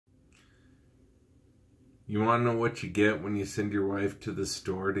You want to know what you get when you send your wife to the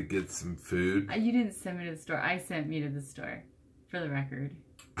store to get some food? You didn't send me to the store. I sent me to the store, for the record.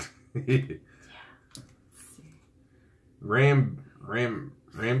 Yeah. Rambutans,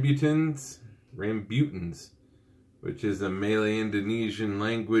 which is a Malay Indonesian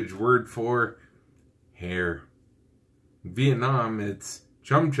language word for hair. In Vietnam, it's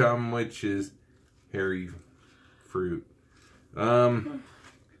chum chum, which is hairy fruit.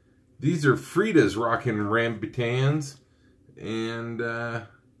 These are Frida's rockin' rambutans. And have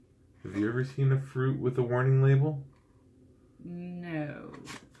you ever seen a fruit with a warning label? No.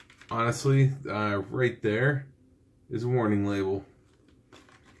 Honestly, right there is a warning label.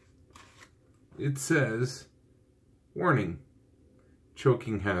 It says, warning,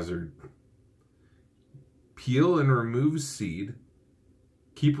 choking hazard. Peel and remove seed.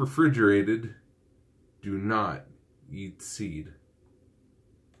 Keep refrigerated. Do not eat seed.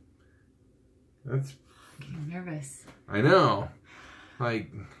 That's... I'm nervous. I know.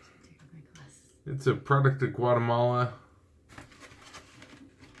 Like, it's a product of Guatemala.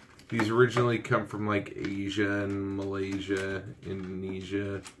 These originally come from like Asia and Malaysia,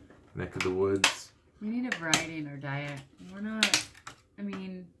 Indonesia, neck of the woods. We need a variety in our diet. We're not, I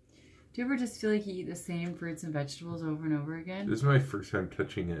mean, do you ever just feel like you eat the same fruits and vegetables over and over again? This is my first time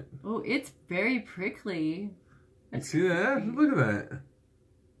touching it. Oh, it's very prickly. You see that? Look at that.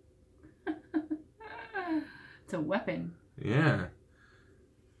 It's a weapon. Yeah.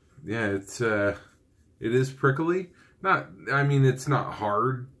 Yeah, it is prickly. Not, I mean, it's not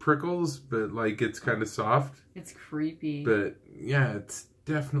hard prickles, but like it's kind of soft. It's creepy. But yeah, it's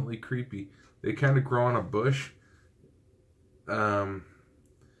definitely creepy. They kind of grow on a bush.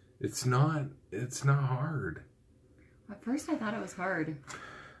 It's not hard. At first I thought it was hard.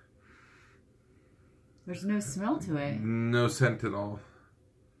 There's no smell to it. No scent at all.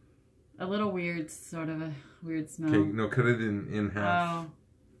 A little weird, sort of a weird smell. Okay, no, cut it in half. Oh,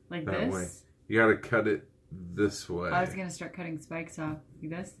 like that this? way. You gotta cut it this way. I was gonna start cutting spikes off.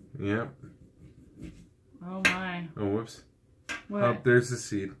 Like this? Yep. Oh my. Oh, whoops. What? Oh, there's the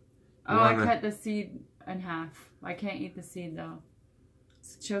seed. I cut the seed in half. I can't eat the seed though.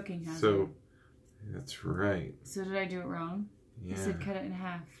 It's a choking hazard. So, that's right. So did I do it wrong? Yeah. You said cut it in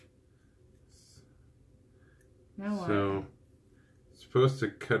half. Now what? So, supposed to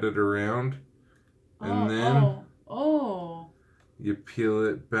cut it around, and then you peel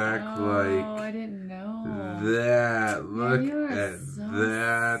it back like I didn't know that. Look you are at so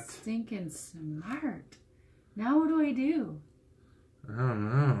that. Stinking smart. Now what do I do? I don't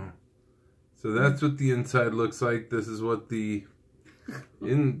know. So that's what the inside looks like. This is what the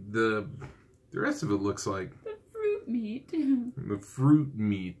rest of it looks like. The fruit meat. The fruit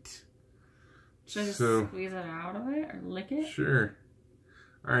meat. Should I just squeeze it out of it or lick it? Sure.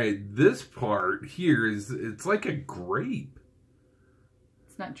 All right, this part here it's like a grape.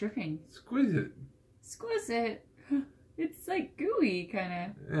 It's not dripping. Squeeze it. Squeeze it. It's like gooey, kind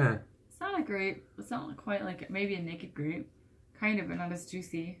of. Yeah. It's not a grape. It's not quite like maybe a naked grape. Kind of, but not as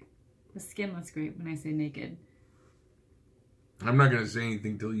juicy. A skinless grape when I say naked. I'm not going to say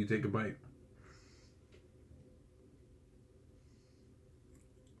anything till you take a bite.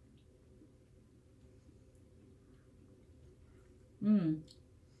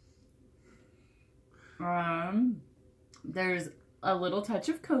 There's a little touch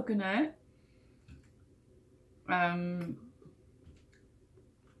of coconut. A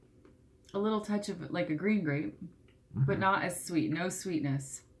little touch of like a green grape, but not as sweet. No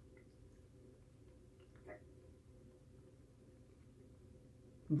sweetness.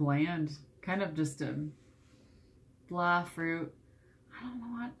 Bland. Kind of just a blah fruit. I don't know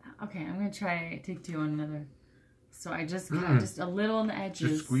what. Okay, I'm gonna try take two on another. So I just got just a little on the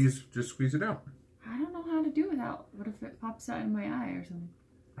edges. Just squeeze it out. I don't know how to do without. What if it pops out in my eye or something?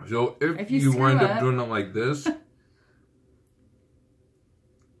 So if you wind up doing it like this,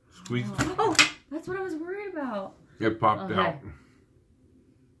 squeeze. Oh, that's what I was worried about. It popped out.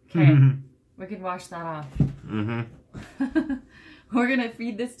 Okay, we can wash that off. We're gonna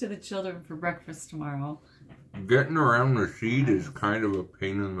feed this to the children for breakfast tomorrow. Getting around the seed is kind of a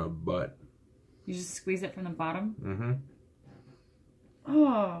pain in the butt. You just squeeze it from the bottom?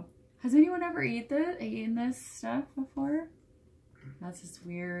 Oh, has anyone ever eaten this stuff before? That's just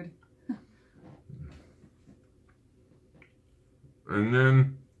weird. And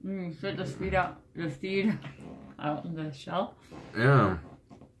then spit the seed out in the shell. Yeah.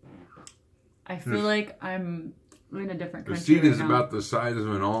 I feel like I'm in a different country. The seed is right about the size of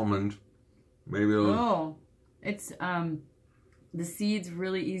an almond. Maybe a little. Oh, it's the seed's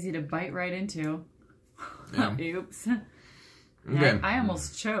really easy to bite right into. Yeah. Oops. Okay. I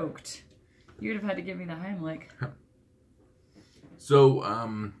almost choked. You would have had to give me the Heimlich. So,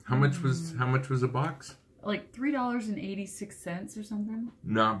 how much was a box? Like $3.86 or something.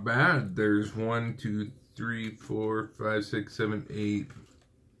 Not bad. There's 1, 2, 3, 4, 5, 6, 7, 8.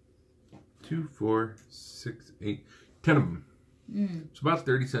 2, 4, 6, 8, 10 of them. It's about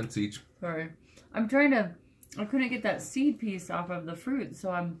 30 cents each. Sorry. I couldn't get that seed piece off of the fruit, so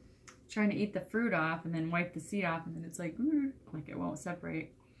I'm trying to eat the fruit off and then wipe the seed off, and then it's like it won't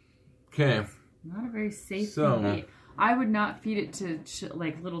separate. Okay. Not a very safe thing to eat. I would not feed it to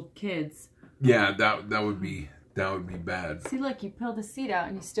like little kids. Yeah, that would be bad. See, look, you peel the seed out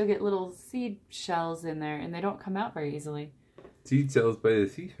and you still get little seed shells in there, and they don't come out very easily. Seed cells by the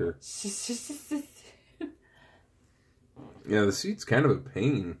seashore. Yeah, the seed's kind of a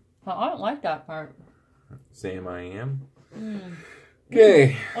pain. Well, I don't like that part. Sam, I am.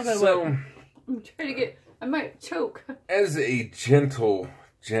 Okay, so I'm trying to get. I might choke. As a gentle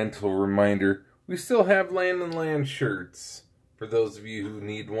reminder, we still have Land and Land shirts for those of you who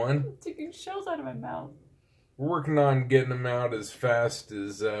need one. I'm taking shells out of my mouth. We're working on getting them out as fast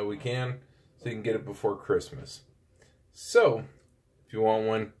as we can, so you can get it before Christmas. So, if you want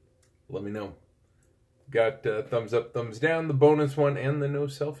one, let me know. Got thumbs up, thumbs down, the bonus one, and the no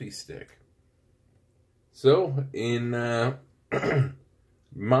selfie stick. So, in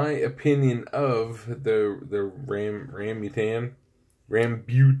my opinion of the Rambutan,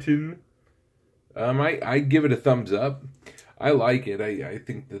 I give it a thumbs up. I like it. I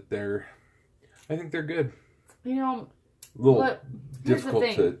think that they're good. You know, a little difficult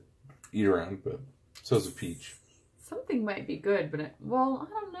to eat around, but so's a peach. Something might be good, but I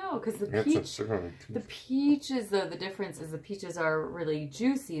don't know, because the peaches, though, the difference is the peaches are really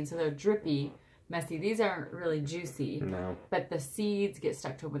juicy, and so they're drippy, messy. These aren't really juicy. No. But the seeds get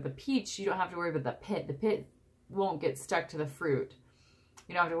stuck to them. With the peach, you don't have to worry about the pit. The pit won't get stuck to the fruit.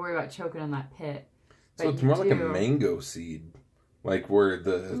 You don't have to worry about choking on that pit. So it's more like a mango seed, like where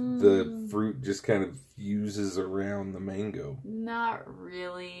the fruit just kind of fuses around the mango. Not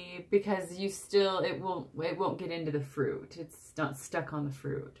really, because it won't get into the fruit. It's not stuck on the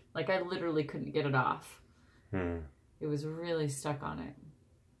fruit. Like, I literally couldn't get it off. It was really stuck on it.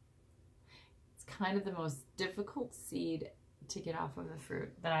 It's kind of the most difficult seed to get off of the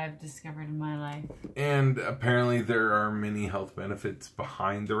fruit that I've discovered in my life. And apparently there are many health benefits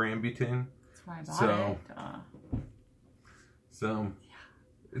behind the rambutan. That's why I bought it. So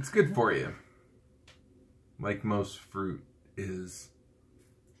it's good for you. Like most fruit is.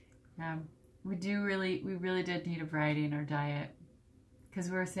 Yeah. We really did need a variety in our diet. Because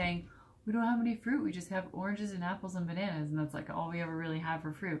we were saying, we don't have any fruit. We just have oranges and apples and bananas. And that's like all we ever really have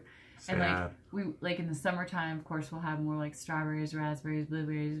for fruit. Sad. And like in the summertime, of course, we'll have more like strawberries, raspberries,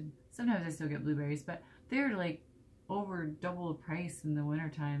 blueberries. Sometimes I still get blueberries, but they're like over double the price in the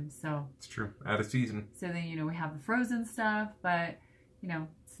wintertime. So it's true. Out of season. So then, we have the frozen stuff, but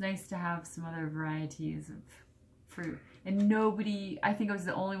it's nice to have some other varieties of fruit. And I think I was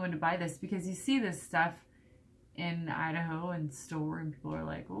the only one to buy this, because you see this stuff in Idaho and store, and people are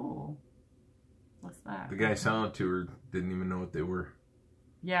like, "Oh, what's that?" The guy selling it to her didn't even know what they were.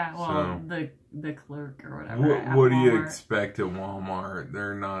 Yeah, well, so, the clerk or whatever. What do you expect at Walmart?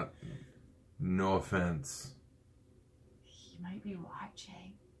 They're not. No offense. He might be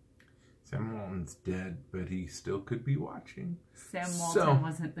watching. Sam Walton's dead, but he still could be watching. Sam Walton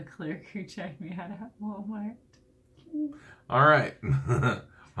wasn't the clerk who checked me out at Walmart. All right.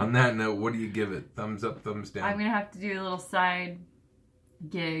 On that note, what do you give it? Thumbs up, thumbs down? I'm going to have to do a little side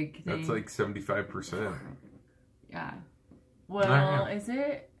gig thing. That's like 75%. Yeah. Well, is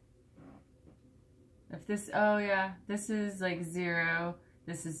it? If this, this is like 0.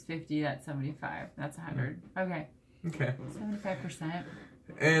 This is 50. That's 75. That's 100. Okay. Okay. 75%.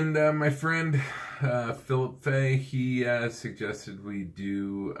 And my friend Philip Fay, he suggested we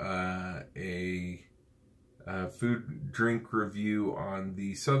do a food drink review on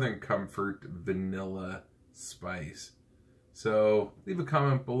the Southern Comfort Vanilla Spice. So leave a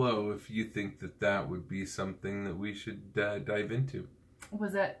comment below if you think that would be something that we should dive into.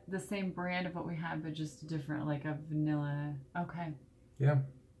 Was that the same brand of what we had, but just different, like a vanilla? Okay. Yeah.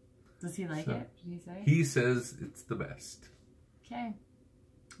 Does he like it? Did he say? He says it's the best. Okay.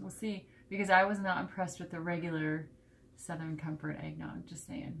 We'll see. Because I was not impressed with the regular Southern Comfort eggnog. Just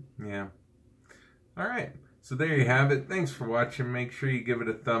saying. Yeah. All right. So there you have it. Thanks for watching. Make sure you give it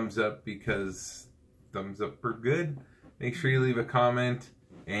a thumbs up, because thumbs up are good. Make sure you leave a comment.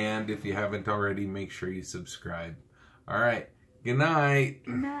 And if you haven't already, make sure you subscribe. All right. Good night.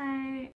 Good night.